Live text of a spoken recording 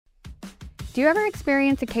Do you ever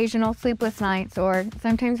experience occasional sleepless nights or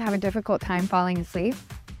sometimes have a difficult time falling asleep?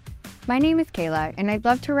 My name is Kayla, and I'd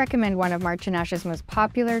love to recommend one of March & Ash's most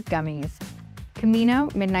popular gummies, Camino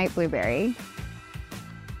Midnight Blueberry.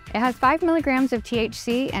 It has 5 milligrams of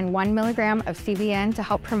THC and 1 milligram of CBN to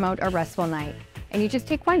help promote a restful night, and you just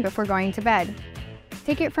take one before going to bed.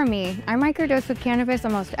 Take it from me, I microdose with cannabis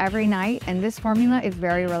almost every night, and this formula is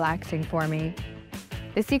very relaxing for me.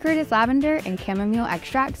 The secret is lavender and chamomile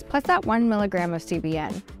extracts, plus that 1 milligram of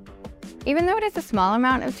CBN. Even though it is a small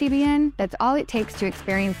amount of CBN, that's all it takes to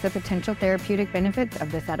experience the potential therapeutic benefits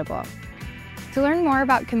of this edible. To learn more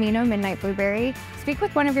about Camino Midnight Blueberry, speak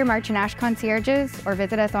with one of your March & Ash concierges or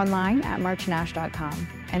visit us online at marchandash.com.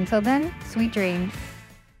 Until then, sweet dreams.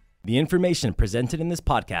 The information presented in this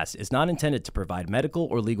podcast is not intended to provide medical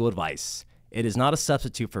or legal advice. It is not a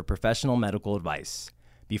substitute for professional medical advice.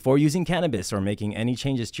 Before using cannabis or making any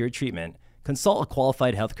changes to your treatment, consult a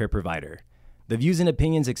qualified healthcare provider. The views and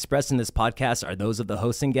opinions expressed in this podcast are those of the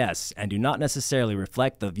hosts and guests and do not necessarily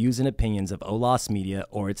reflect the views and opinions of Olas Media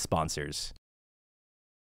or its sponsors.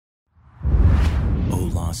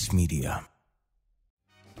 Olas Media.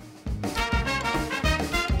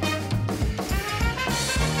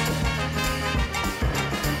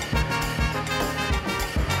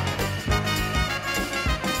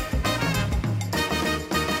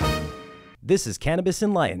 This is Cannabis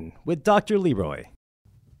Enlightened with Dr. Leroy.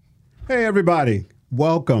 Hey, everybody.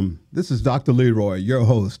 Welcome. This is Dr. Leroy, your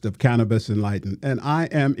host of Cannabis Enlightened, and I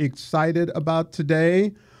am excited about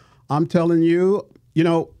today. I'm telling you,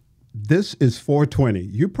 this is 420.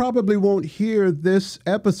 You probably won't hear this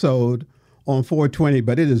episode on 420,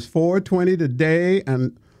 but it is 420 today.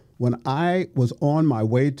 And when I was on my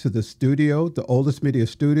way to the studio, the Olas Media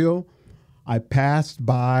studio, I passed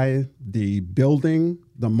by the building,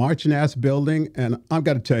 the March & Ash building, and I've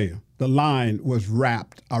got to tell you, the line was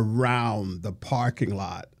wrapped around the parking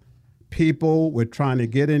lot. People were trying to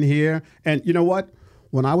get in here. And you know what?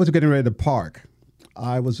 When I was getting ready to park,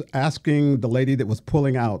 I was asking the lady that was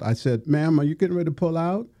pulling out, I said, ma'am, are you getting ready to pull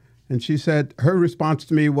out? And she said, her response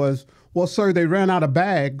to me was, well, sir, they ran out of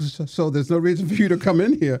bags, so there's no reason for you to come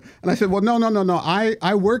in here. And I said, well, no.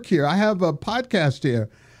 I work here. I have a podcast here.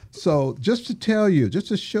 So just to tell you, just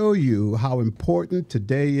to show you how important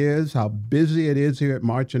today is, how busy it is here at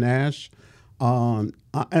March & Ash, and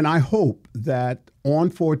I hope that on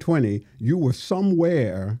 420, you were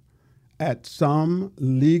somewhere at some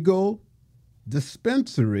legal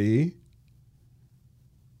dispensary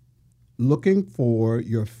looking for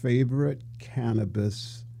your favorite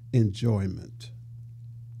cannabis enjoyment.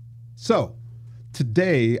 So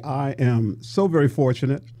today I am so very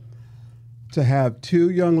fortunate to have two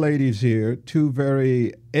young ladies here, two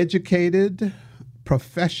very educated,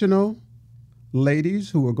 professional ladies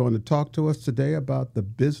who are going to talk to us today about the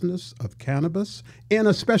business of cannabis in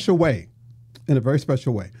a special way, in a very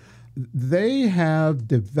special way. They have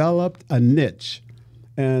developed a niche.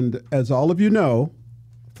 And as all of you know,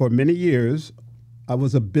 for many years, I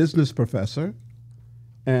was a business professor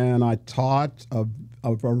and I taught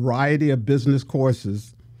a variety of business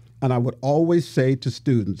courses. And I would always say to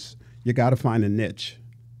students, you got to find a niche.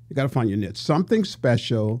 You got to find your niche, something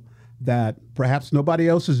special that perhaps nobody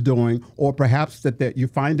else is doing, or perhaps that you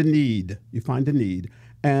find a need. You find a need.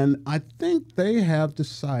 And I think they have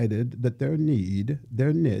decided that their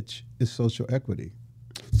niche is social equity.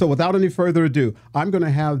 So without any further ado, I'm going to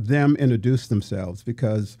have them introduce themselves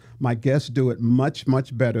because my guests do it much,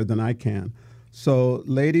 much better than I can. So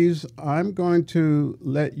ladies, I'm going to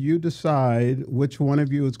let you decide which one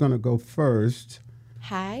of you is going to go first.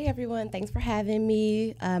 Hi, everyone. Thanks for having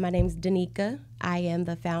me. My name is Danicka. I am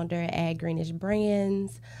the founder at Greenish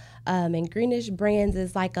Brands. And Greenish Brands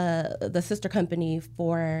is like the sister company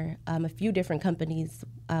for a few different companies,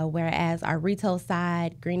 whereas our retail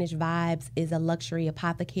side, Greenish Vibes, is a luxury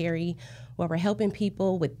apothecary where we're helping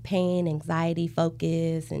people with pain, anxiety,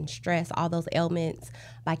 focus, and stress, all those ailments,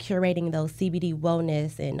 by curating those CBD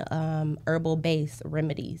wellness and herbal-based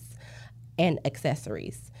remedies and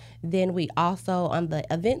accessories. Then we also, on the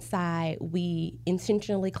event side, we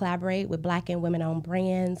intentionally collaborate with Black and women-owned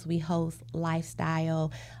brands. We host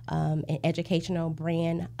lifestyle and educational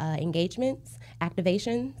brand engagements,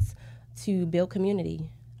 activations to build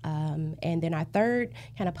community. And then our third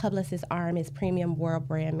kind of publicist arm is Premium World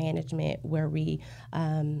Brand Management, where we,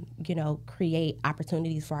 create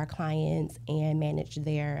opportunities for our clients and manage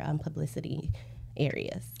their publicity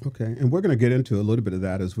areas. Okay, and we're going to get into a little bit of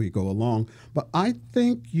that as we go along. But I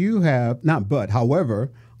think you have,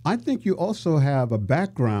 however, I think you also have a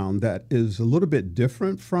background that is a little bit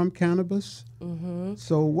different from cannabis. Mm-hmm.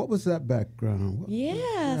 So what was that background?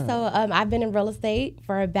 So I've been in real estate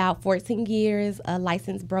for about 14 years, a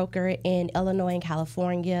licensed broker in Illinois and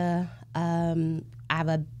California. I have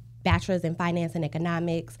a bachelor's in finance and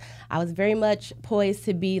economics. I was very much poised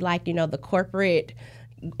to be like, the corporate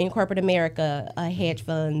America, hedge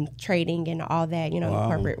fund trading and all that, in the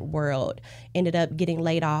corporate world. Ended up getting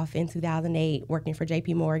laid off in 2008, working for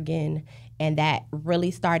JP Morgan. And that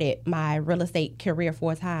really started my real estate career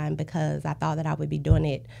full time because I thought that I would be doing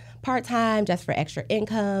it part time just for extra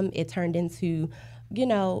income. It turned into,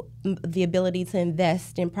 the ability to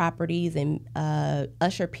invest in properties and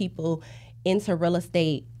usher people into real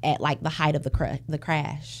estate at like the height of the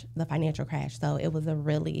financial crash. So it was a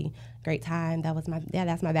really great time. That's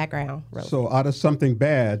my background. Really. So out of something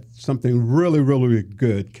bad, something really, really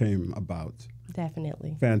good came about.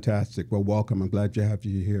 Definitely. Fantastic. Well, welcome. I'm glad to have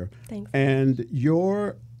you here. Thanks. And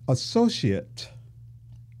your associate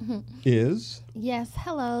is? Yes,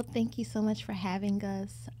 hello. Thank you so much for having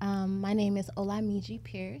us. My name is Olamiji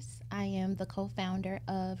Pearse. I am the co-founder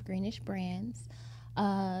of Greenish Brands,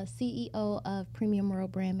 CEO of Premium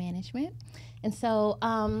World Brand Management. And so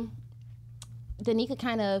Danicka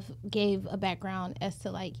kind of gave a background as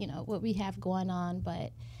to what we have going on,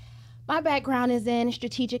 but my background is in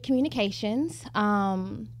strategic communications.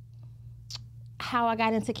 How I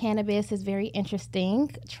got into cannabis is very interesting.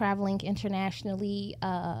 Traveling internationally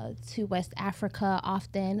to West Africa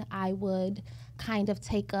often, I would kind of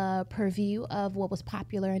take a purview of what was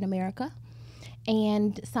popular in America.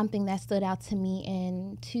 And something that stood out to me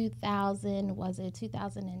in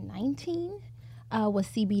 2019, was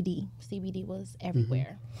CBD. CBD was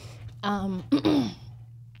everywhere. And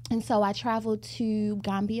so I traveled to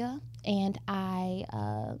Gambia and I,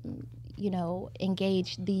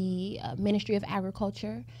 engaged the Ministry of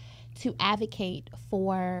Agriculture to advocate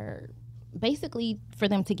for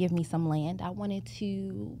them to give me some land. I wanted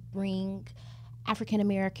to bring African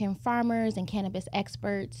American farmers and cannabis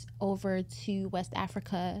experts over to West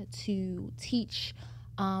Africa to teach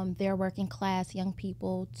their working class young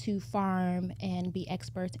people to farm and be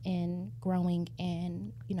experts in growing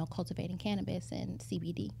and cultivating cannabis and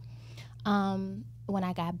CBD. When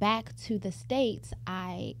I got back to the States,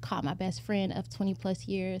 I called my best friend of 20 plus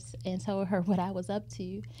years and told her what I was up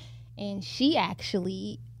to, and she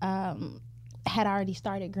actually had already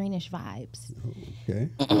started Greenish Vibes. Okay.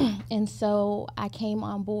 And so I came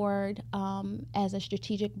on board as a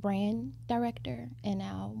strategic brand director and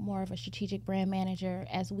now more of a strategic brand manager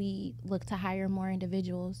as we look to hire more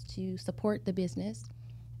individuals to support the business.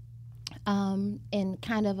 And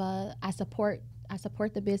kind of I support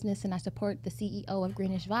the business and I support the CEO of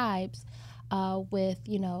Greenish Vibes with,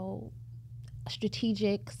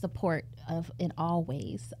 strategic support in all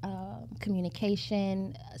ways.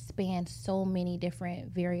 Communication spans so many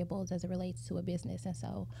different variables as it relates to a business. And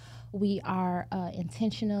so we are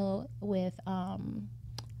intentional with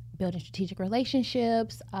building strategic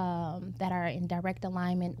relationships that are in direct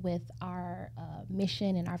alignment with our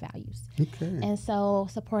mission and our values. Okay. And so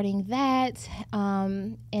supporting that,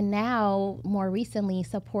 and now more recently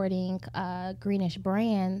supporting Greenish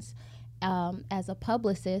Brands as a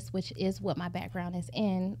publicist, which is what my background is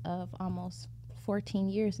in of almost 14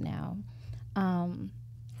 years now.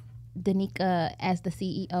 Danicka, as the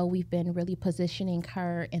CEO, we've been really positioning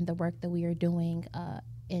her in the work that we are doing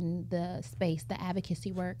in the space, the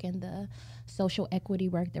advocacy work and the social equity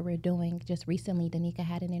work that we're doing. Just recently, Danicka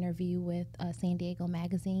had an interview with San Diego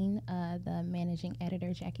Magazine, the managing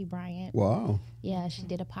editor, Jackie Bryant. Wow. Yeah, she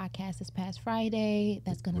did a podcast this past Friday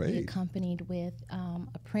that's going to be accompanied with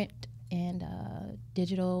a print and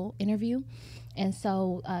digital interview. And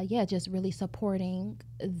so, just really supporting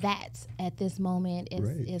that at this moment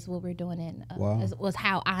is what we're doing. And was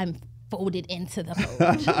how I'm folded into the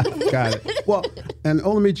fold. Got it. Well, and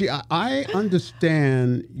Olamiji, I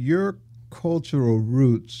understand your cultural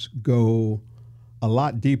roots go a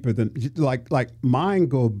lot deeper than like mine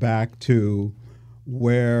go back to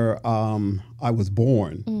where I was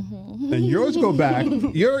born, and yours go back.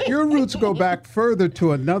 Your roots go back further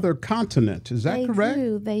to another continent. Is that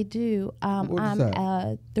correct? They do. What is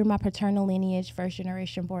that? Through my paternal lineage, first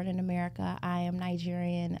generation born in America. I am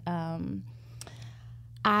Nigerian.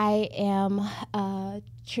 I am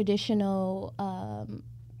traditional.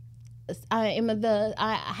 I am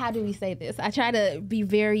how do we say this? I try to be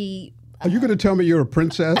very. Are you going to tell me you're a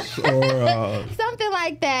princess or something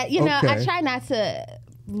like that? You know, okay. I try not to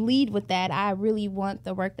lead with that. I really want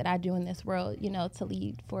the work that I do in this world, to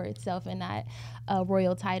lead for itself and not a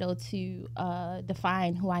royal title to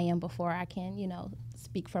define who I am before I can,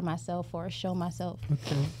 speak for myself or show myself.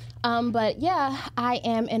 Okay. But yeah, I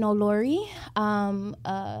am an Olori,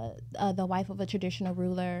 the wife of a traditional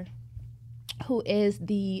ruler who is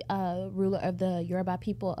the ruler of the Yoruba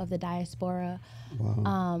people of the diaspora,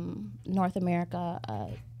 North America.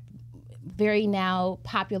 Very now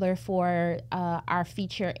popular for our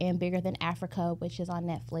feature in Bigger Than Africa, which is on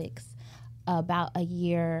Netflix, about a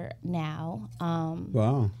year now.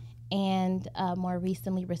 And more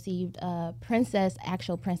recently received a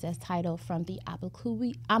actual princess title from the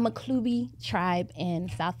Amaklubi tribe in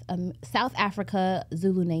South Africa,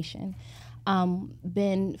 Zulu Nation.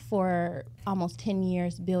 Been for almost 10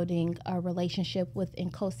 years building a relationship with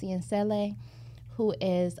Nkosi Nsele, who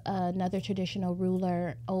is another traditional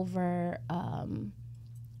ruler over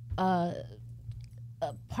a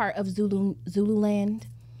part of Zululand.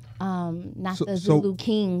 Not the Zulu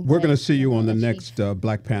king. We're going to see you on the next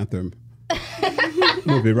Black Panther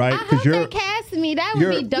movie, right? Because you're casting me. That would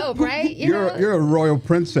be dope, right? You're a royal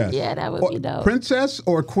princess. Yeah, that would be dope. Princess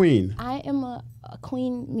or queen? I am a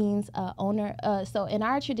queen means owner. So in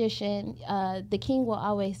our tradition, the king will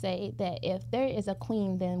always say that if there is a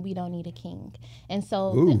queen, then we don't need a king. And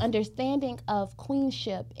so the understanding of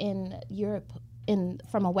queenship in Europe,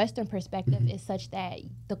 from a Western perspective, is such that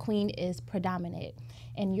the queen is predominant.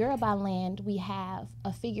 In Yoruba land, we have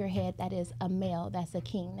a figurehead that is a male, that's a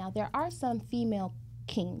king. Now, there are some female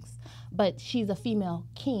kings, but she's a female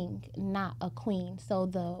king, not a queen. So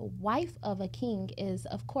the wife of a king is,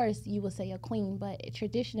 of course, you would say a queen, but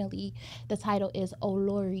traditionally the title is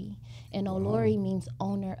Olori, and Olori means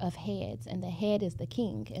owner of heads, and the head is the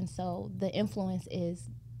king. And so the influence is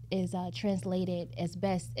translated as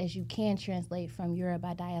best as you can translate from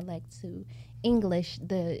Yoruba dialect to English,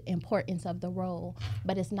 the importance of the role,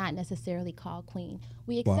 but it's not necessarily called queen.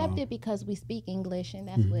 We accept it because we speak English, and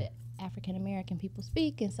that's what African American people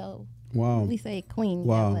speak, and so we say queen,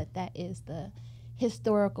 but that is the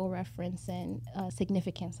historical reference and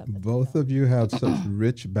significance of the Both title. of you have such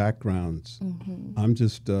rich backgrounds. I'm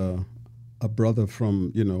just a brother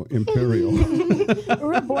from, Imperial. We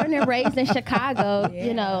were born and raised in Chicago,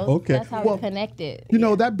 that's how we're connected.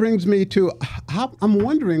 That brings me to how I'm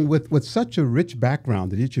wondering, with such a rich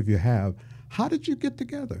background that each of you have, how did you get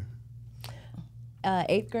together?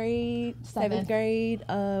 8th grade, 7th grade,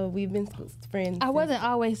 we've been friends. I wasn't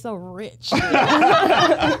always so rich.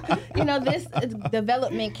 This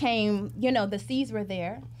development came, the seeds were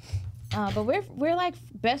there. But we're like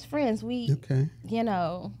best friends. We,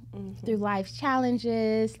 through life's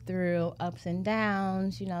challenges, through ups and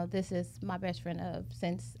downs, this is my best friend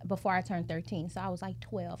since before I turned 13. So I was like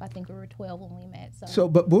 12. I think we were 12 when we met.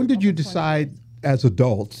 But when did you decide as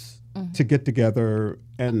adults to get together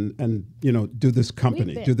and do this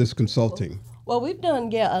company, do this consulting? Well, we've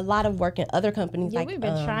done a lot of work in other companies. Yeah, we've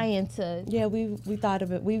been trying to. Yeah, we thought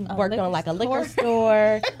of it. We worked on like a liquor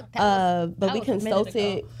store, but we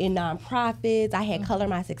consulted in nonprofits. I had Color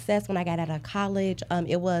My Success when I got out of college.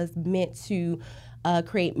 It was meant to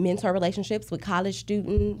create mentor relationships with college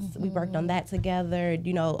students. We worked on that together.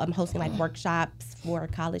 I'm hosting like workshops for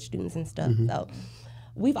college students and stuff. So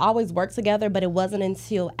we've always worked together, but it wasn't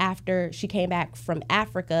until after she came back from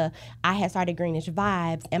Africa, I had started Greenish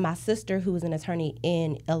Vibes, and my sister, who was an attorney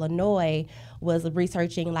in Illinois, was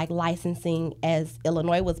researching like licensing as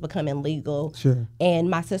Illinois was becoming legal. Sure. And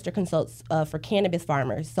my sister consults for cannabis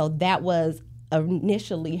farmers. So that was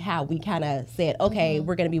initially how we kind of said, okay,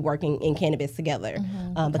 we're going to be working in cannabis together,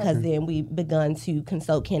 because then we begun to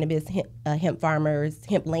consult cannabis hemp farmers,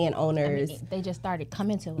 hemp landowners. They just started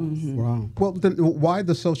coming to us. Wow. Well, then why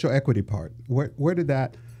the social equity part?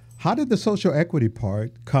 How did the social equity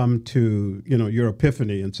part come to, your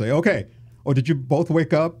epiphany and say, okay, or did you both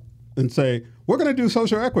wake up and say, we're going to do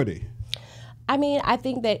social equity? I mean, I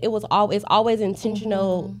think that it's always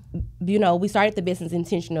intentional. We started the business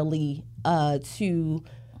intentionally to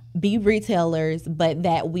be retailers, but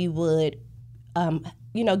that we would,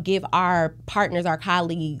 give our partners, our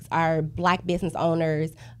colleagues, our Black business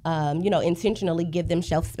owners, intentionally give them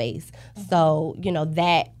shelf space. So,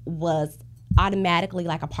 that was automatically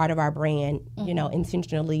like a part of our brand,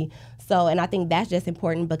 intentionally. So, and I think that's just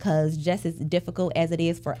important because just as difficult as it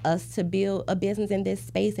is for us to build a business in this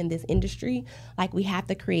space, in this industry, like we have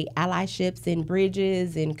to create allyships and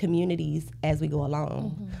bridges and communities as we go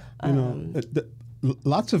along.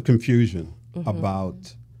 Lots of confusion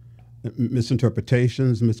about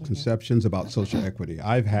misinterpretations, misconceptions about social equity.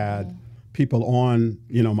 I've had people on,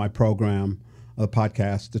 my program, a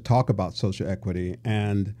podcast, to talk about social equity,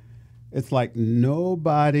 and it's like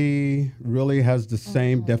nobody really has the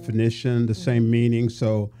same definition, the same meaning.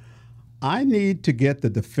 So I need to get the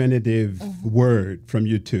definitive word from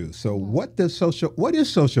you two. So what is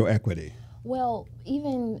social equity? Well,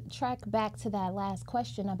 even track back to that last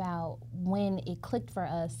question about when it clicked for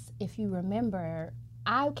us. If you remember,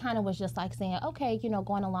 I kind of was just like saying, okay,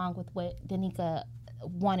 going along with what Danicka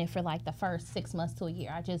wanted for like the first 6 months to a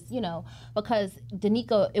year. I just, because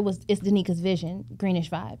Danicka, it's Danicka's vision, Greenish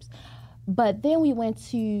Vibes. But then we went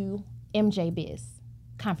to MJ Biz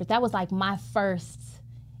conference. That was like my first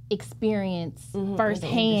experience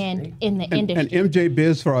firsthand in the industry. And MJ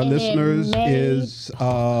Biz, for our listeners, is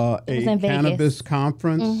a cannabis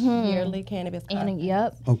conference. Yearly cannabis conference.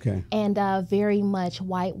 Yep. Okay. And very much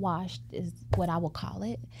whitewashed is what I would call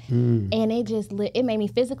it. And it made me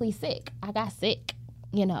physically sick. I got sick,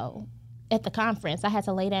 at the conference. I had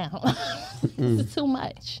to lay down. It's too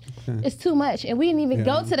much. Okay. It's too much. And we didn't even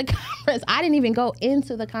go to the conference. I didn't even go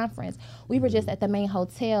into the conference. We were just at the main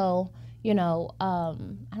hotel. I don't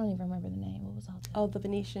even remember the name. What was the hotel? Oh, the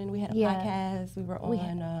Venetian. We had a podcast. We were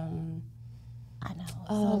on. I know.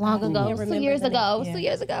 So long ago. It was 2 years ago. 2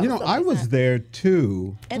 years ago. I was there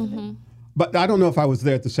too. But I don't know if I was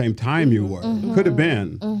there at the same time you were. Could have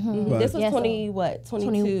been. This was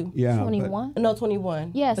 22? Yeah. 21? No,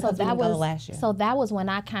 21. Yeah, so that was last year. So that was when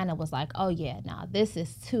I kind of was like, oh yeah, nah, this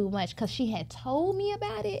is too much. Because she had told me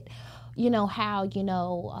about it. How,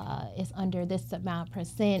 it's under this amount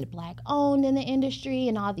 % Black owned in the industry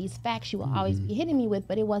and all these facts she will always be hitting me with,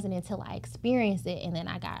 but it wasn't until I experienced it and then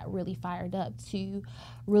I got really fired up to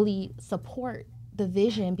really support the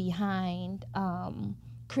vision behind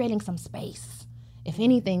creating some space. If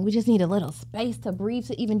anything, we just need a little space to breathe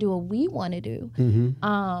to even do what we want to do.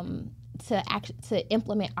 To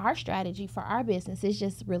implement our strategy for our business is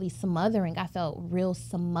just really smothering. I felt real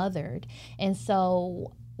smothered. And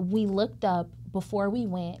so we looked up before we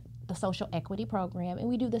went the social equity program, and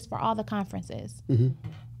we do this for all the conferences.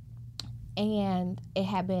 And it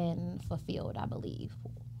had been fulfilled, I believe.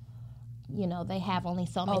 They have only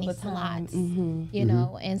so many slots,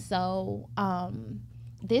 and so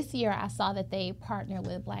this year I saw that they partnered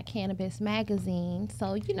with Black Cannabis Magazine.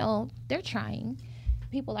 So, they're trying.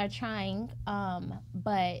 People are trying,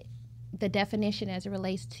 but the definition as it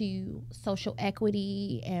relates to social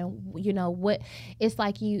equity and what it's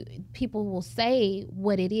like, people will say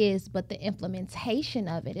what it is, but the implementation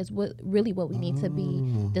of it is what we need to be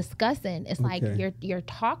discussing. It's like you're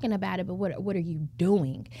talking about it, but what are you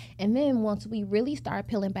doing? And then once we really start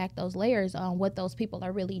peeling back those layers on what those people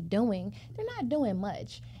are really doing, they're not doing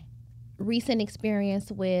much. Recent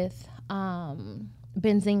experience with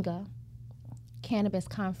Benzinga Cannabis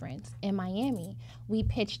Conference in Miami, we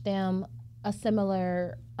pitched them a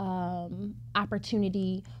similar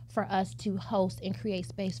opportunity for us to host and create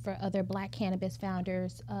space for other Black cannabis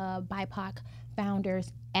founders, BIPOC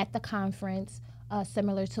founders at the conference,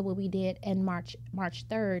 similar to what we did in March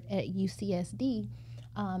 3rd at UCSD,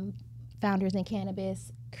 Founders in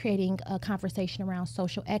Cannabis, creating a conversation around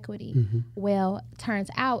social equity. Well, turns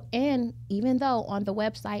out, and even though on the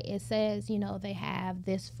website it says, they have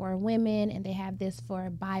this for women and they have this for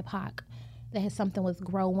BIPOC, they have something with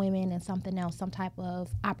grow women and something else, some type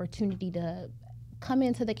of opportunity to come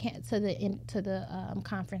into the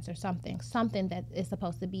conference or something that is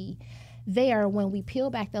supposed to be there. When we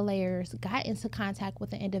peel back the layers, got into contact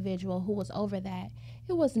with the individual who was over that,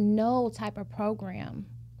 it was no type of program.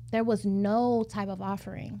 There was no type of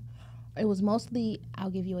offering. It was mostly, I'll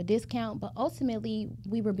give you a discount, but ultimately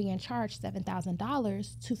we were being charged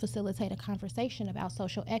 $7,000 to facilitate a conversation about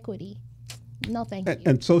social equity. No, thank you.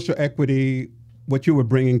 And social equity, what you were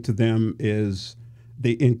bringing to them is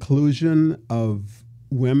the inclusion of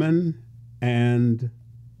women and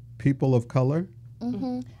people of color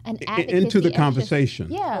into the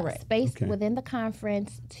conversation. Space within the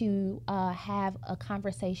conference to have a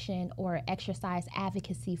conversation or exercise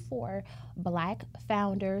advocacy for Black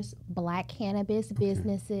founders, Black cannabis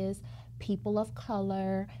businesses, people of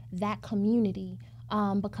color, that community.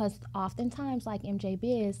 Because oftentimes, like MJ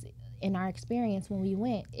Biz, in our experience when we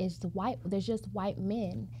went, there's just white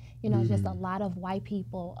men, just a lot of white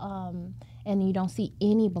people, and you don't see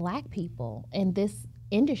any Black people. And this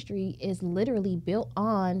industry is literally built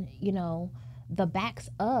on, the backs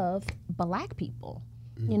of Black people,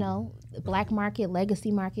 Black market,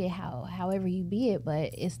 legacy market, however you be it, but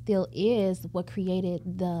it still is what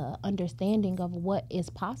created the understanding of what is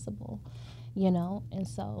possible. And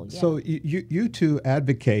so, yeah. So you two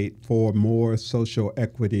advocate for more social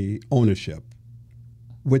equity ownership,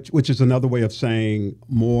 which is another way of saying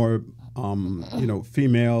more,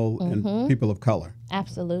 female and people of color.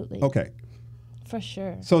 Absolutely. Okay. For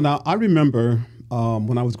sure. So now I remember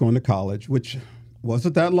when I was going to college, which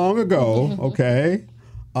wasn't that long ago, okay?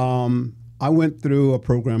 I went through a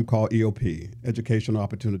program called EOP, Educational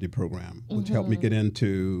Opportunity Program, which helped me get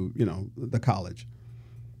into, the college.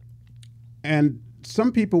 And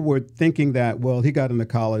some people were thinking that, well, he got into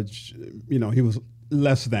college, he was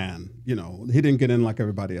less than, he didn't get in like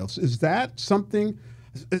everybody else. Is that something?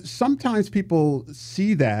 Sometimes people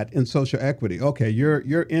see that in social equity. Okay,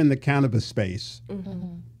 you're in the cannabis space,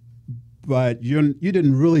 but you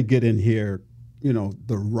didn't really get in here,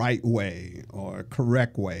 the right way or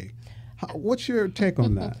correct way. What's your take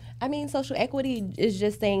on that? I mean, social equity is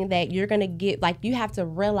just saying that you're going to get, you have to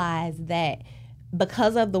realize that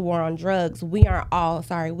because of the war on drugs, we aren't all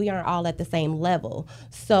at the same level.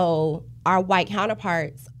 So our white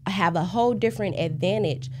counterparts have a whole different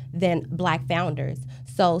advantage than Black founders.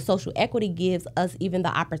 So social equity gives us even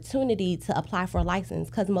the opportunity to apply for a license,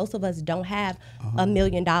 because most of us don't have $1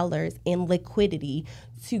 million in liquidity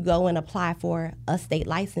to go and apply for a state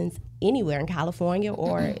license anywhere in California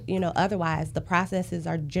or, otherwise. The processes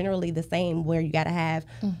are generally the same, where you got to have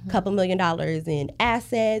a couple $1 million in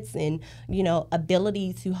assets and,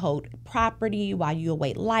 ability to hold property while you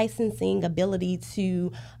await licensing, ability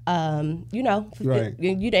to, and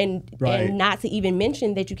not to even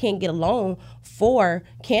mention that you can't get a loan for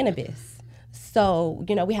cannabis. So,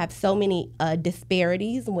 we have so many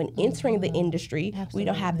disparities when entering the industry. Absolutely. We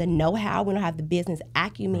don't have the know-how. We don't have the business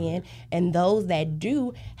acumen. And those that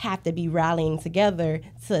do have to be rallying together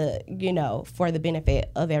to, for the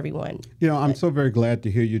benefit of everyone. I'm so very glad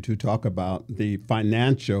to hear you two talk about the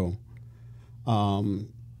financial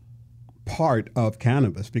part of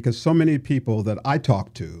cannabis, because so many people that I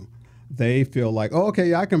talk to, they feel like, oh,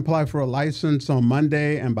 okay, I can apply for a license on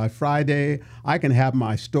Monday, and by Friday, I can have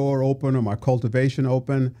my store open or my cultivation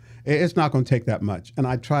open. It's not going to take that much. And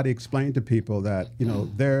I try to explain to people that,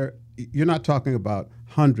 you're not talking about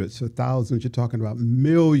hundreds or thousands, you're talking about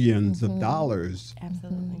millions of dollars.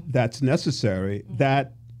 Absolutely. That's necessary,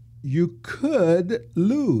 that you could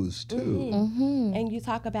lose too. And you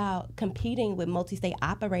talk about competing with multi-state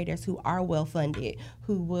operators who are well-funded,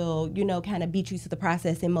 who will, kind of beat you to the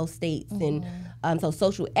process in most states. And so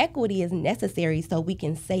social equity is necessary so we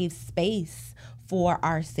can save space for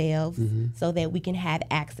ourselves so that we can have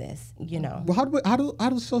access, Well, how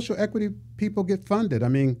do social equity people get funded?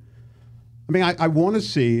 I want to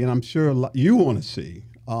see, and I'm sure you want to see,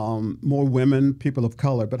 more women, people of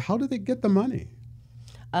color, but how do they get the money?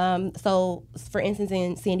 So, for instance,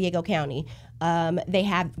 in San Diego County, they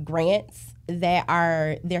have grants that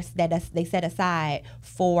they set aside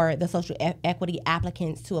for the social equity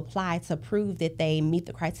applicants to apply to prove that they meet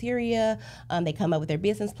the criteria. They come up with their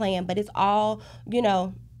business plan, but it's all,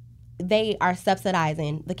 they are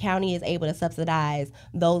subsidizing. The county is able to subsidize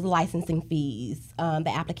those licensing fees,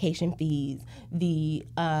 the application fees, the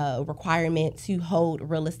requirement to hold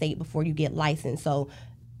real estate before you get licensed. So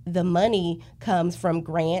the money comes from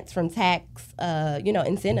grants, from tax,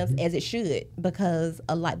 incentives, as it should, because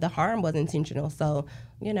the harm was intentional. So,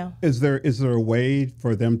 Is there a way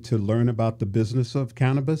for them to learn about the business of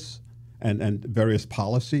cannabis and various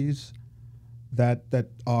policies that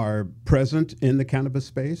are present in the cannabis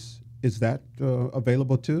space? Is that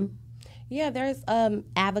available too? Yeah, there's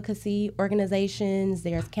advocacy organizations.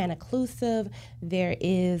 There's Cannaclusive. There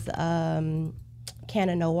is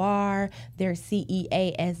Canna Noir, there's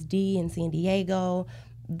CEASD in San Diego.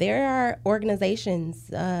 There are organizations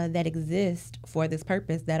that exist for this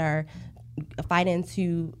purpose that are fighting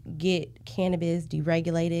to get cannabis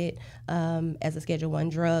deregulated as a Schedule I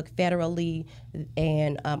drug federally,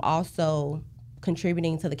 and also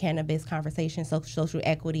contributing to the cannabis conversation, social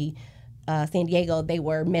equity. San Diego, they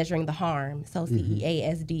were measuring the harm. So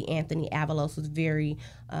CEASD, Anthony Avalos was very,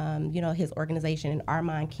 his organization, and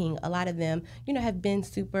Armand King, a lot of them, have been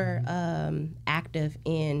super active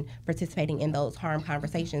in participating in those harm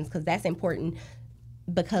conversations, because that's important,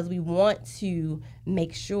 because we want to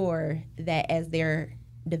make sure that as they're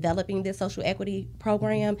developing this social equity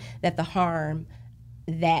program, that the harm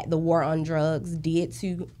that the war on drugs did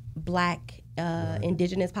to Black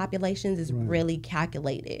indigenous populations is really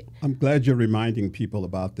calculated. I'm glad you're reminding people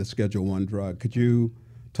about the Schedule I drug. Could you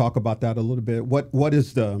talk about that a little bit? What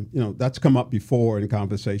is that's come up before in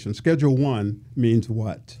conversation. Schedule I means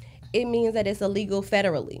what? It means that it's illegal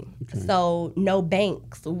federally. Okay. So no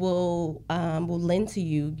banks will lend to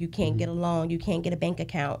you. You can't get a loan. You can't get a bank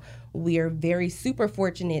account. We are very super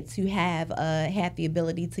fortunate to have the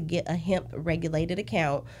ability to get a hemp regulated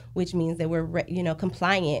account, which means that we're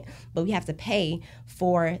compliant, but we have to pay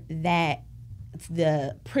for that,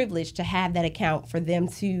 the privilege to have that account, for them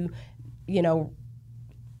to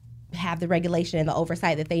have the regulation and the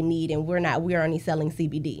oversight that they need, and we're only selling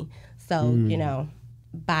CBD. So, you know,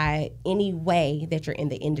 by any way that you're in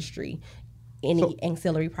the industry, any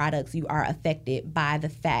ancillary products, you are affected by the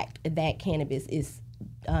fact that cannabis is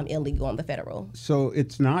illegal on the federal. So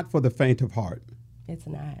it's not for the faint of heart. It's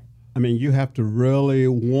not. I mean, you have to really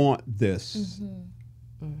want this.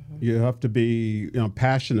 You have to be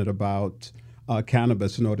passionate about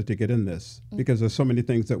cannabis in order to get in this, because there's so many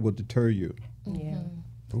things that will deter you. Yeah.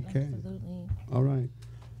 Okay. Absolutely. All right.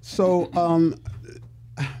 So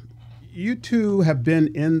you two have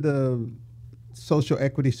been in the social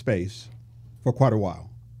equity space for quite a while.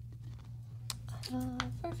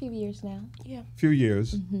 For a few years now. Yeah. Few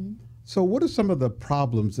years. So what are some of the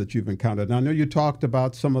problems that you've encountered? Now, I know you talked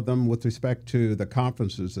about some of them with respect to the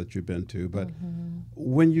conferences that you've been to, but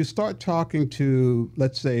when you start talking to,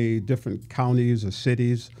 let's say, different counties or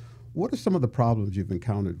cities, what are some of the problems you've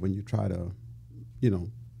encountered when you try to,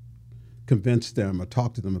 convince them or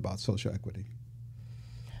talk to them about social equity?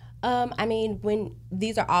 I mean, when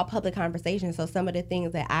these are all public conversations, so some of the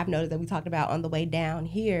things that I've noticed that we talked about on the way down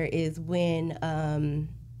here is when,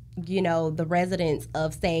 the residents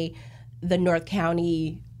of, say, the North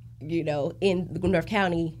County, in North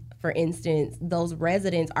County, for instance, those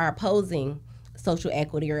residents are opposing social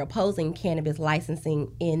equity or opposing cannabis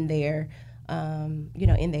licensing in their,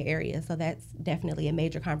 in their area. So that's definitely a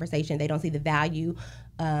major conversation. They don't see the value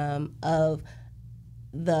of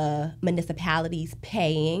the municipalities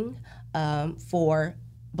paying for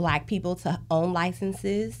Black people to own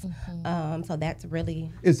licenses. So that's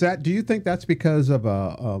really... Do you think that's because of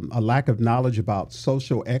a lack of knowledge about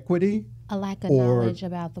social equity? A lack of knowledge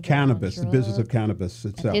about the cannabis, the business of cannabis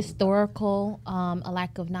itself. Historical, a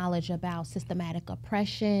lack of knowledge about systematic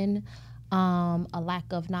oppression, a lack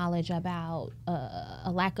of knowledge about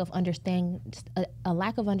a lack of understanding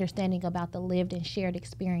about the lived and shared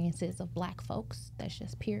experiences of Black folks. That's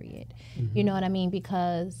just period. You know what I mean?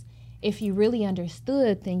 Because if you really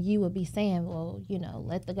understood, then you would be saying, well,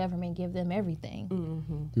 let the government give them everything.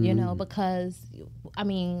 Because I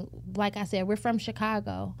mean, like I said, we're from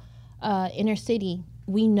Chicago, inner city.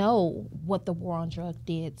 We know what the war on drug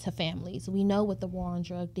did to families. We know what the war on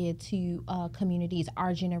drug did to communities,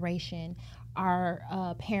 our generation,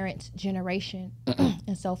 our parents' generation,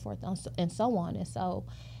 and so forth and so on. And so,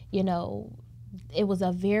 it was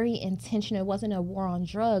a very intentional, it wasn't a war on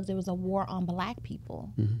drugs, it was a war on Black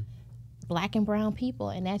people, Black and brown people,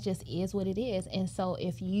 and that just is what it is. And so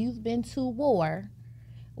if you've been to war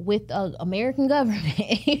with the American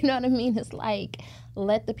government, you know what I mean? It's like,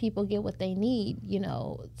 let the people get what they need,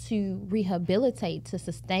 to rehabilitate, to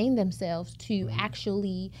sustain themselves, to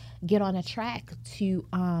actually get on a track to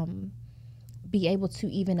be able to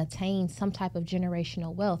even attain some type of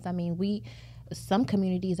generational wealth. I mean, some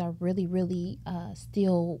communities are really, really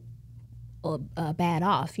still bad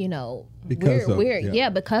off, Because of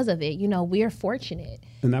it. We're fortunate.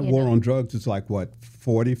 And that war on drugs is like, what,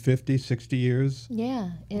 40, 50, 60 years?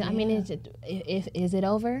 Yeah. And I mean, is it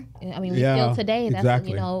over? I mean, we Yeah, still today, that's,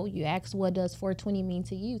 exactly. You ask, what does 420 mean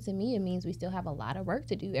to you? To me, it means we still have a lot of work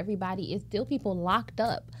to do. Everybody is still people locked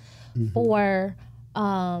up for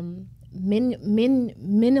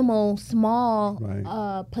minimal,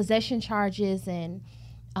 small possession charges and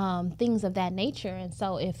things of that nature. And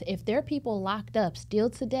so if there are people locked up still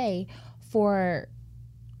today for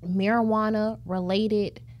marijuana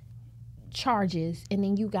related charges, and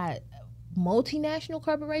then you got multinational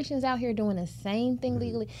corporations out here doing the same thing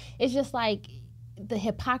legally, it's just like the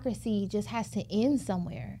hypocrisy just has to end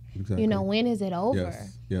somewhere. Exactly. When is it over?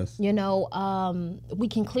 Yes. We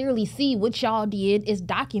can clearly see what y'all did is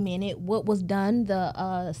documented, what was done,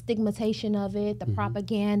 the stigmatization of it, the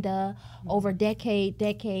propaganda over decade,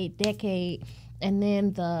 and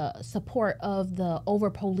then the support of the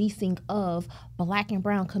over-policing of Black and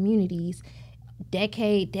brown communities.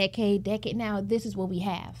 Decade. Now this is what we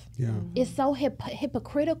have. Yeah. It's so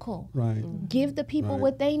hypocritical. Right. Give the people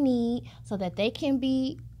what they need so that they can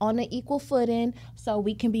be on an equal footing, so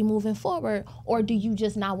we can be moving forward. Or do you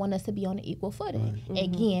just not want us to be on an equal footing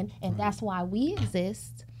again? And that's why we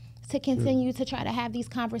exist, to continue to try to have these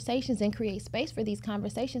conversations and create space for these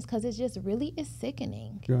conversations, because it's just really is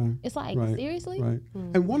sickening. It's like, seriously? Right.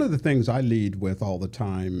 And one of the things I lead with all the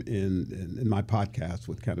time in my podcast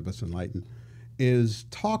with Cannabis Enlightened is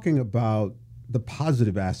talking about the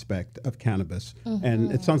positive aspect of cannabis.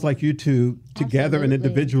 And it sounds like you two together and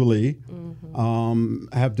individually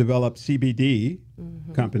have developed CBD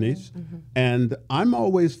companies. And I'm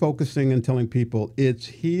always focusing and telling people it's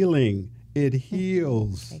healing. It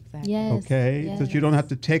heals. Exactly. Yes. Okay? Yes. Because you don't have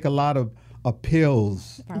to take a lot of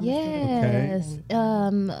pills. Yes.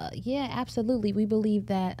 Yeah, absolutely. We believe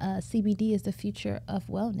that CBD is the future of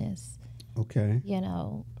wellness. Okay. You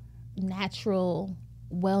know, natural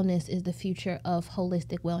wellness is the future of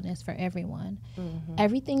holistic wellness for everyone.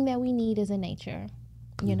 Everything that we need is in nature.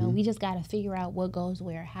 You know, we just got to figure out what goes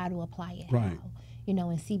where, how to apply it, Right. how. You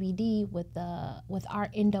know, in CBD with our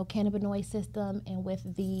endocannabinoid system and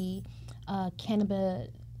with the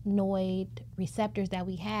cannabinoid receptors that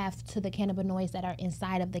we have to the cannabinoids that are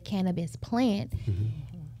inside of the cannabis plant,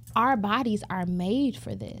 our bodies are made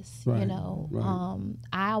for this. Right, You know, right.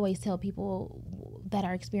 I always tell people that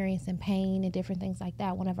are experiencing pain and different things like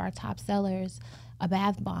that, one of our top sellers, a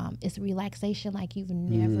bath bomb, is relaxation like you've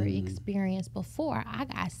never experienced before. I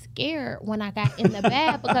got scared when I got in the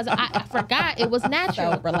bath because I forgot it was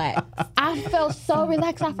natural. So relaxed. I felt so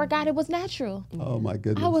relaxed, I forgot it was natural. Oh my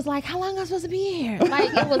goodness. I was like, how long am I supposed to be here?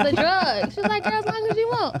 Like, it was a drug. She was like, girl, as long as you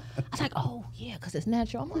want. I was like, oh, yeah, because it's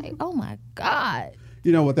natural. I'm like, oh, my God.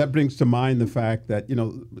 You know what, that brings to mind the fact that, you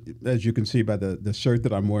know, as you can see by the shirt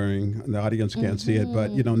that I'm wearing, the audience can't see it, but,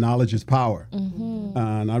 you know, knowledge is power.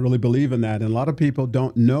 And I really believe in that. And a lot of people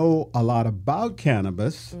don't know a lot about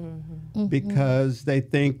cannabis because they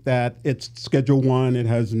think that it's Schedule 1, it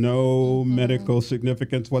has no medical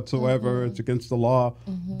significance whatsoever, it's against the law,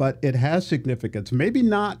 but it has significance. Maybe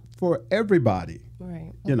not for everybody,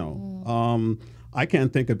 Right. you know. I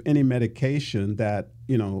can't think of any medication that,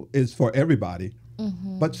 you know, is for everybody.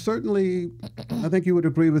 But certainly, I think you would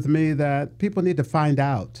agree with me that people need to find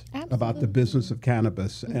out about the business of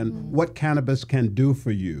cannabis and what cannabis can do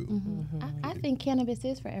for you. I think cannabis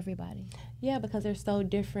is for everybody. Yeah, because there's so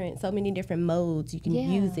many different modes. You can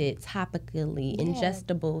use it topically,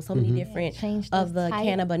 ingestible, so many different Change of the the type.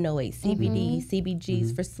 cannabinoids, CBD,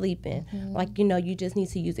 CBGs for sleeping. Like, you know, you just need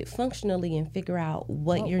to use it functionally and figure out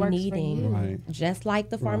what you're works for needing. you. Right. Just like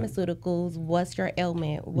the pharmaceuticals, what's your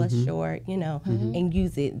ailment, what's your, you know, and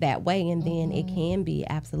use it that way. And then it can be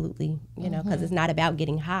absolutely, you know, because it's not about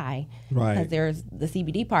getting high. Right. Because there's the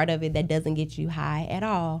CBD part of it that doesn't get you high at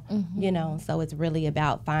all, you know. So it's really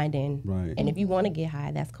about finding. Right. And if you want to get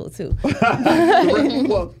high, that's cool too.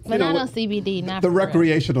 Well, But not on CBD, not the for real.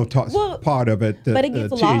 recreational part of it, but it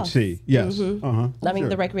gets THC. lost. Yes. I mean, Sure.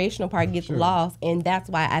 the recreational part gets lost, and that's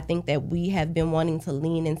why I think that we have been wanting to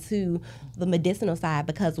lean into the medicinal side,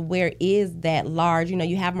 because where is that large, you know,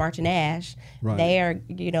 you have March and Ash, Right. they're,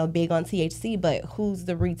 you know, big on THC, but who's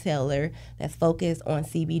the retailer that's focused on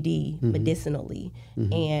CBD medicinally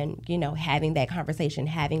and, you know, having that conversation,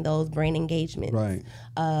 having those brain engagements. Right.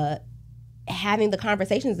 Having the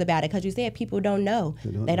conversations about it, because you said people don't know.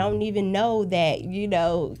 They don't even know that, you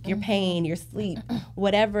know, your pain, your sleep,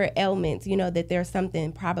 whatever ailments, you know, that there's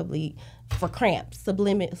something probably for cramps,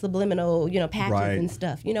 subliminal, you know, patches Right. and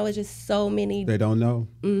stuff. You know, it's just so many. They don't know.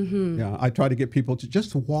 Yeah, I try to get people to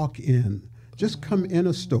just walk in, just come in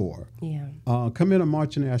a store. Yeah. Come in a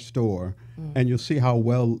March and Ash store, and you'll see how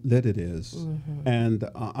well lit it is. And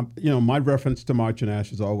you know, my reference to March and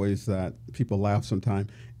Ash is always that people laugh sometimes.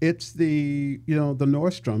 It's the, you know, the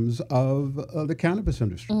Nordstroms of the cannabis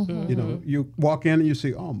industry. You know, you walk in and you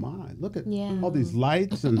see, oh my, look at all these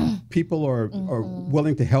lights, and people are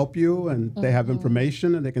willing to help you, and they have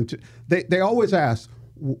information, and they can. They always ask,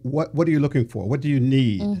 what are you looking for? What do you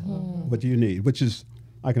need? What do you need? Which is,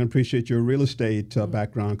 I can appreciate your real estate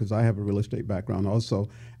background, because I have a real estate background also.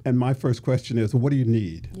 And my first question is, well, what do you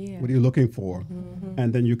need? Yeah. What are you looking for?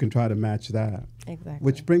 And then you can try to match that. Exactly.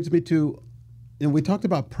 Which brings me to, and we talked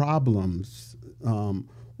about problems.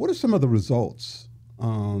 What are some of the results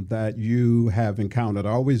that you have encountered? I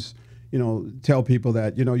always, you know, tell people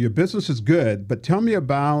that, you know, your business is good, but tell me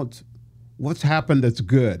about what's happened that's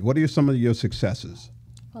good. What are some of your successes?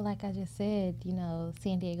 Well, like I just said, you know,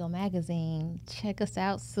 San Diego Magazine, check us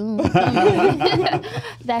out soon.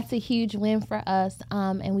 That's a huge win for us,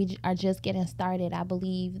 and we are just getting started. I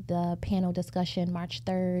believe the panel discussion March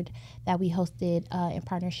 3rd that we hosted in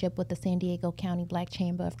partnership with the San Diego County Black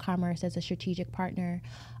Chamber of Commerce as a strategic partner,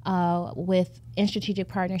 in strategic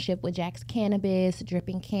partnership with Jack's Cannabis,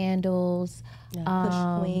 Dripping Candles,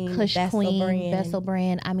 Kush Queen, Vessel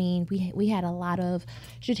Brand. I mean, we had a lot of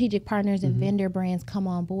strategic partners and vendor brands come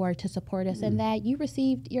on board to support us. And that, you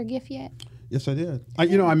received your gift yet? Yes, I did.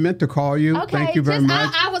 You know, I meant to call you. Okay, Thank you very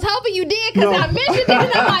much. I was hoping you did, because I mentioned it,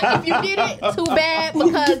 and I'm like, if you did it, too bad,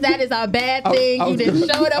 because that is a bad thing. You didn't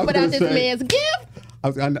show up without this man's gift. I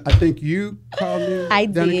think you called me. I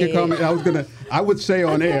Danicka did. called me. I was gonna, I would say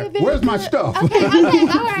on air, where's my stuff? Okay, all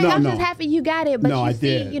right. No, I'm no. just happy you got it. But No, you I see,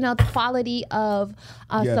 did. you know, the quality of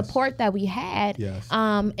Yes. support that we had, Yes.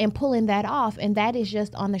 and pulling that off. And that is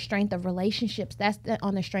just on the strength of relationships. That's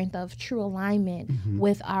on the strength of true alignment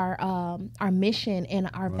with our mission and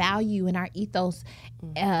our value and our ethos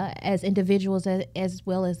as individuals, as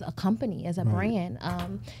well as a company, as a brand.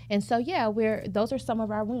 And so, yeah, those are some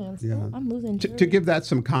of our wins. Yeah. Ooh, I'm losing To give that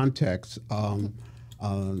some context,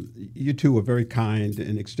 you two were very kind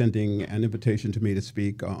in extending an invitation to me to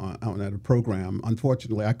speak on at a program.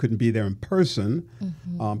 Unfortunately, I couldn't be there in person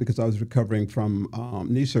because I was recovering from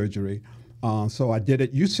knee surgery. So I did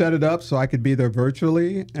it. You set it up so I could be there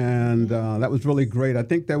virtually, and that was really great. I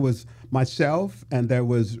think there was myself, and there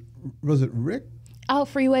was it Rick? Oh,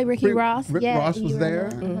 Freeway Ricky Ross. Rick yeah, Ross was you there.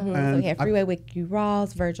 remember. So we had Freeway Ricky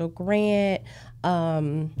Ross, Virgil Grant,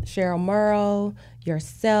 Cheryl Murrow,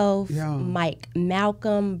 yourself, Yeah. Mike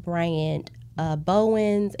Malcolm, Bryant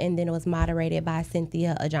Bowens, and then it was moderated by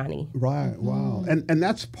Cynthia Ajani. Right. Wow. And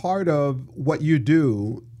that's part of what you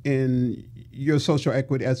do in your social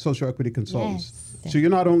equity as social equity consultants. So you're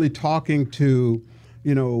not only talking to,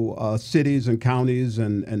 cities and counties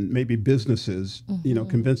and maybe businesses,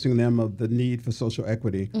 convincing them of the need for social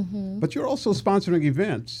equity, but you're also sponsoring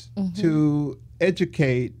events to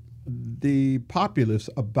educate the populace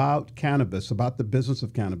about cannabis, about the business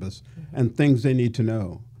of cannabis, and things they need to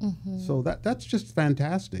know. So that's just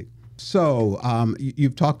fantastic. So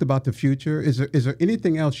you've talked about the future. Is there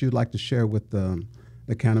anything else you'd like to share with the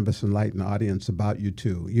Cannabis Enlightened audience about you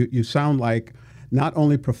two? You sound like not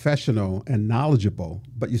only professional and knowledgeable,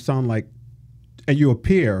 but you sound like, and you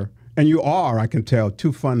appear, and you are, I can tell,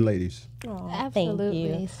 two fun ladies. Absolutely.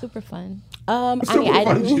 Thank you. Super fun. Fun,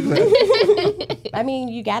 she said. I mean,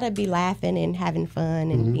 you gotta be laughing and having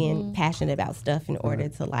fun and being passionate about stuff in order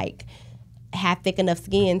to have thick enough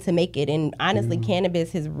skin to make it. And honestly,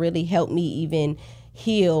 cannabis has really helped me even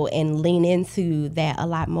heal and lean into that a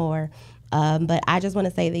lot more. But I just want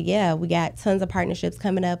to say that, we got tons of partnerships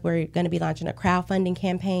coming up. We're going to be launching a crowdfunding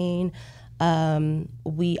campaign.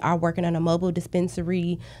 We are working on a mobile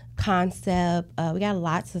dispensary concept. We got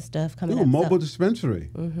lots of stuff coming up. Mobile dispensary.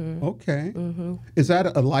 Okay. Is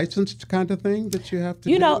that a licensed kind of thing that you have to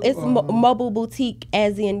do? It's mobile boutique,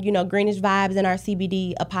 as in, Greenish Vibes and our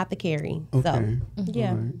CBD apothecary. Okay. So,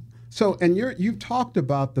 yeah. All right. So, and you've talked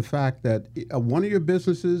about the fact that one of your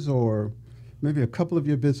businesses, or maybe a couple of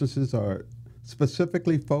your businesses, are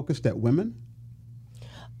specifically focused at women?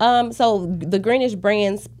 So the Greenish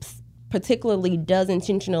Brands particularly does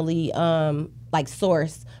intentionally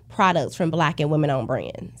source products from Black and women-owned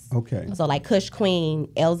brands. Okay. So like Kush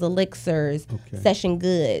Queen, El's Elixirs, Okay. Session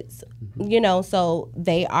Goods, so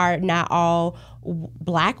they are not all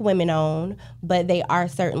Black women-owned, but they are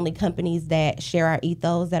certainly companies that share our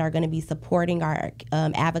ethos, that are going to be supporting our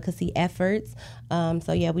advocacy efforts.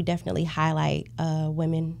 We definitely highlight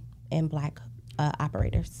women and Black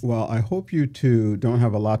operators. Well, I hope you two don't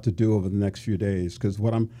have a lot to do over the next few days, because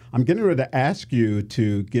what I'm getting ready to ask you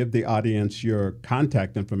to give the audience your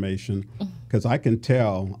contact information, because I can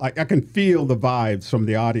tell, I can feel the vibes from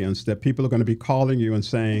the audience that people are going to be calling you and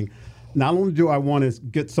saying, not only do I want to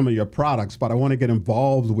get some of your products, but I want to get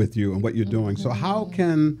involved with you and what you're doing. So how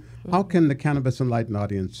can the Cannabis Enlightened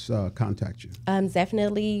audience contact you?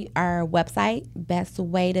 Definitely our website. Best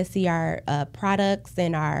way to see our products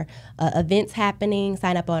and our events happening.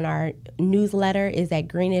 Sign up on our newsletter is at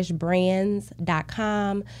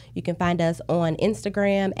greenishbrands.com. You can find us on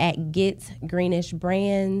Instagram at Get Greenish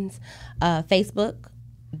Brands, Facebook,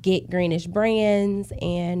 Get Greenish Brands,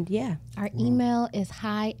 and Our email is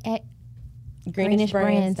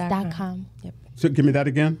hi@greenishbrands.com. Yep. So give me that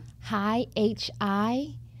again.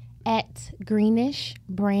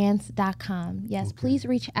 hi@greenishbrands.com. Yes, please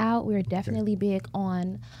reach out. We're definitely big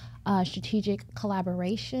on strategic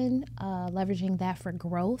collaboration, leveraging that for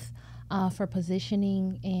growth, for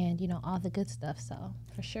positioning, and all the good stuff. So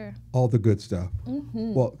for sure. All the good stuff.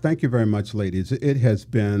 Well, thank you very much, ladies. It has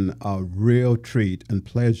been a real treat and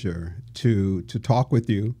pleasure to talk with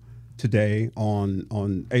you today on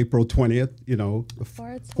April 20th,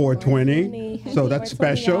 420. So that's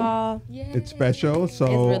special. Y'all. It's special.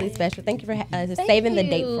 So It's really special. Thank you for saving the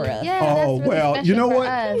date for us. Yeah, that's really well, you know special for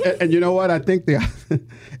what? us. And you know what? I think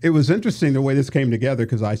it was interesting the way this came together,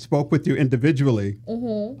 because I spoke with you individually.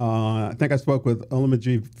 I think I spoke with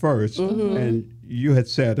Olamiji first, and you had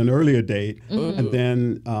said an earlier date, and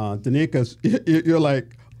then Danicka, you're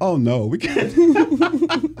like, oh no, we can't.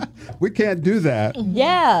 We can't do that.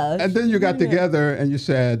 Yeah. And then you got together and you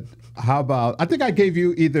said, how about, I think I gave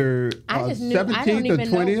you either I just knew- I don't 17th or even know.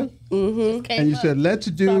 20th. Just came And you up. said, let's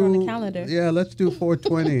Saw it on the do, calendar. let's do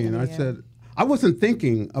 420. And I said, I wasn't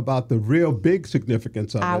thinking about the real big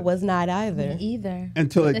significance of I it was not either. Either.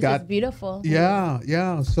 until it This got is beautiful.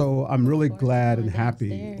 Yeah. So I'm really glad and happy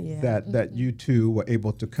downstairs. that you two were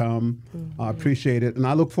able to come. I appreciate it, and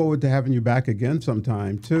I look forward to having you back again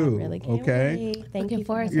sometime too. Really can't okay. wait. Thank Looking you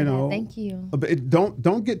forward to You that. know, Thank you. But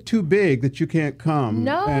don't get too big that you can't come.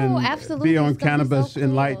 No, and absolutely. Be on It's gonna be so Cannabis cool.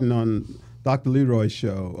 Enlightened on Dr. Leroy's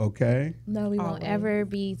show. Okay. No, we won't Always. ever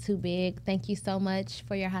be too big. Thank you so much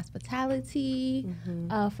for your hospitality,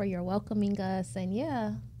 for your welcoming us, and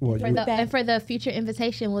Well, for the future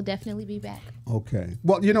invitation, we'll definitely be back. Okay.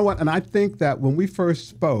 Well, you know what? And I think that when we first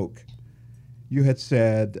spoke, you had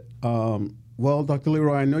said, well, Dr.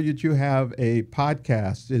 Leroy, I know that you have a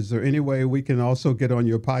podcast. Is there any way we can also get on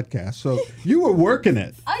your podcast? So you were working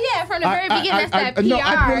it. Oh yeah, from the very beginning, that's that PR, no,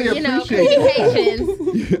 I really appreciate communications.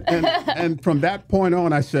 and from that point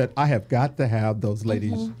on, I said, I have got to have those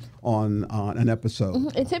ladies on an episode.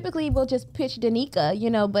 And typically we'll just pitch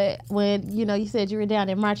Danicka, but when you said you were down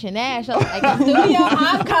in March and Ash, I was like, studio,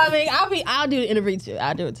 I'm coming. I'll do the interview too.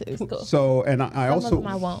 I'll do it too. It's cool. So, and I Some also, of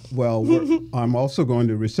them I won't. well, I'm also going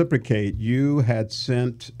to reciprocate. You had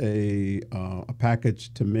sent a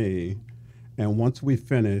package to me, and once we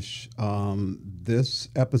finish this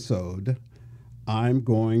episode, I'm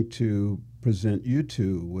going to present you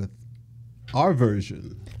two with our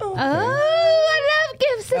version. Oh, I love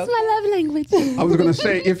gifts. It's my love language. I was going to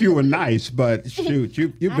say if you were nice, but shoot,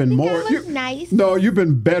 you've been think more. I was nice. No, you've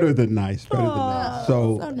been better than nice. Better than nice.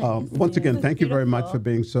 So, so nice. once again, thank you very much for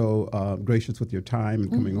being so gracious with your time and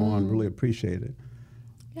coming on. Really appreciate it.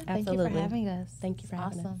 Thank you Absolutely. for having us. Thank you for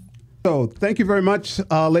having us. Awesome. So, thank you very much,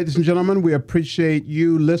 ladies and gentlemen. We appreciate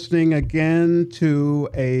you listening again to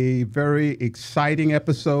a very exciting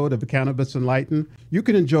episode of Cannabis Enlightened. You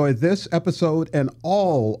can enjoy this episode and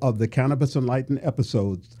all of the Cannabis Enlightened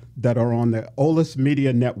episodes that are on the Olas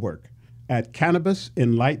Media Network at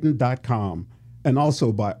cannabisenlightened.com. And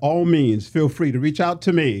also, by all means, feel free to reach out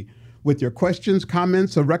to me with your questions,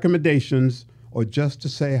 comments, or recommendations, or just to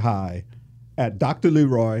say hi at Dr.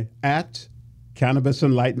 Leroy at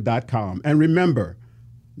cannabisenlightened.com. And remember,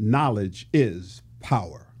 knowledge is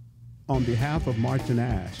power. On behalf of March and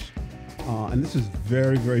Ash, and this is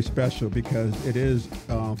very, very special because it is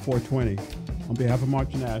 420. On behalf of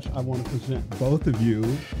March and Ash, I want to present both of you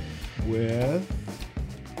with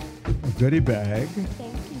a goodie bag.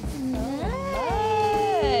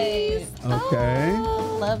 Okay.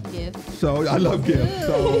 Love gifts. So I love gifts.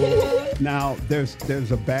 So now there's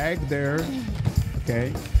a bag there.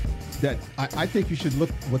 Okay. That I think you should look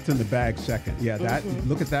what's in the bag second. Yeah, that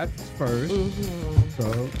look at that first.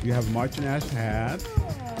 So you have a March and Ash hat.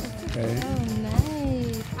 Okay. Oh,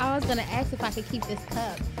 nice. I was gonna ask if I could keep this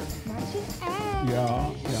cup. March and Ash.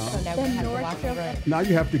 Yeah. So now we have to walk around. Now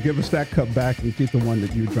you have to give us that cup back and keep the one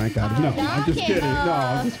that you drank out of. No, I'm just kidding. No,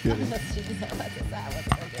 I'm just kidding.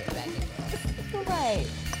 Right.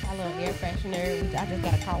 Our little air freshener. I just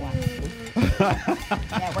got a car wash.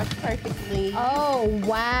 That works perfectly. Oh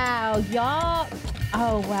wow, y'all!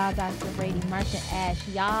 Oh wow, Dr. Brady, March and Ash,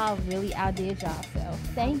 y'all really outdid yourself.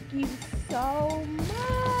 Thank you so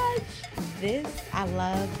much. This I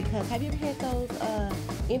love because have you ever had those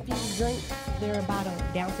infused drinks? They're a bottle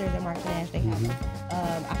downstairs at March and Ash. They have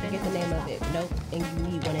I forget the name of it. Nope. And you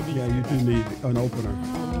need one of these. Yeah, you do need an opener.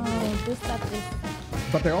 Oh, this stuff is.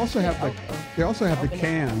 But they also have the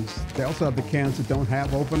cans. They also have the cans that don't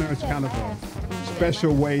have opener. It's kind of a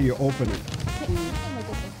special way you open it.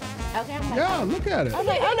 Okay, I'm like, Yeah, look at it. I'm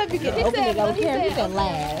like, I don't know if you can open it over here. You can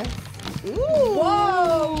laugh. Ooh.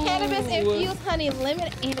 Whoa! Cannabis infused honey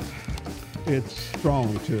lemon and It's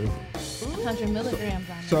strong too. 100 milligrams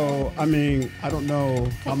on it. So I mean, I don't know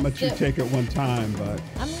how much you take at one time, but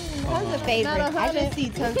I mean, Tons of favorites. I just see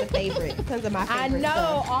tons of favorites. Tons of my I favorites.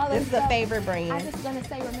 know all This this is a stuff. favorite brand. I'm just gonna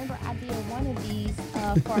say, remember, I did one of these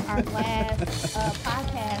for our last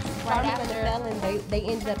podcast right Farmers and after. Selling, they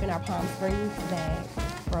ended up in our Palm Springs bag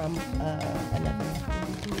from another.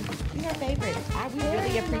 These are favorites. We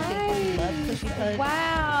really appreciate what you love Pushy Puds.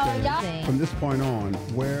 Wow, y'all. from this point on,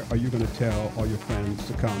 where are you going to tell all your friends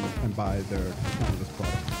to come and buy their cannabis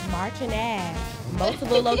products? March and Ash.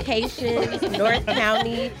 Multiple locations, North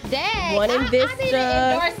County. Dang, One in I need an Vista.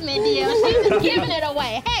 endorsement deal. She's just giving it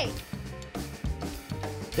away. Hey.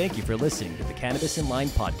 Thank you for listening to the Cannabis in Line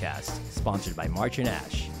podcast, sponsored by March and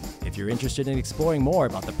Ash. If you're interested in exploring more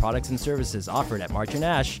about the products and services offered at March and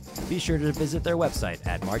Ash, be sure to visit their website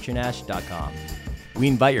at marchandash.com. We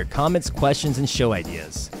invite your comments, questions, and show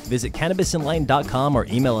ideas. Visit cannabisenlightened.com or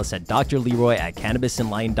email us at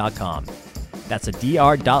drleroy@cannabisenlightened.com. That's a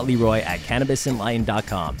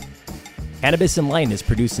dr.leroy@cannabisenlightened.com. Cannabis Enlightened is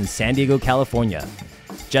produced in San Diego, California.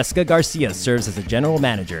 Jessica Garcia serves as the general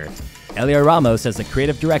manager, Elia Ramos as the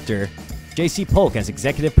creative director, JC Polk as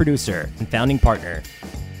executive producer and founding partner,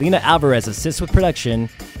 Lena Alvarez assists with production,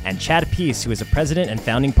 and Chad Peace, who is a president and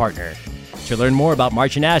founding partner. To learn more about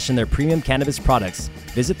March and Ash and their premium cannabis products,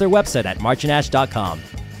 visit their website at marchandash.com.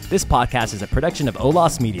 This podcast is a production of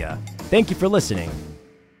Olas Media. Thank you for listening.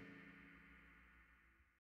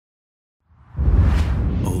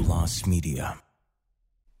 Olas Media.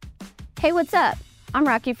 Hey, what's up? I'm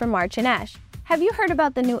Rocky from March and Ash. Have you heard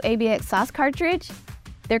about the new ABX sauce cartridge?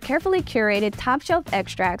 They're carefully curated top-shelf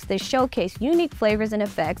extracts that showcase unique flavors and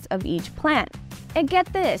effects of each plant. And get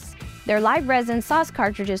this, their live resin sauce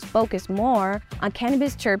cartridges focus more on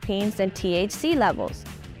cannabis terpenes than THC levels.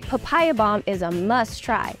 Papaya Bomb is a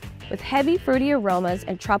must-try, with heavy fruity aromas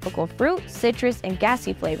and tropical fruit, citrus, and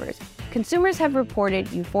gassy flavors. Consumers have reported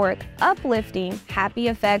euphoric, uplifting, happy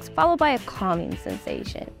effects followed by a calming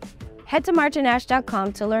sensation. Head to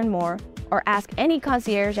marchandash.com to learn more or ask any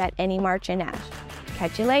concierge at any March and Ash.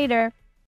 Catch you later.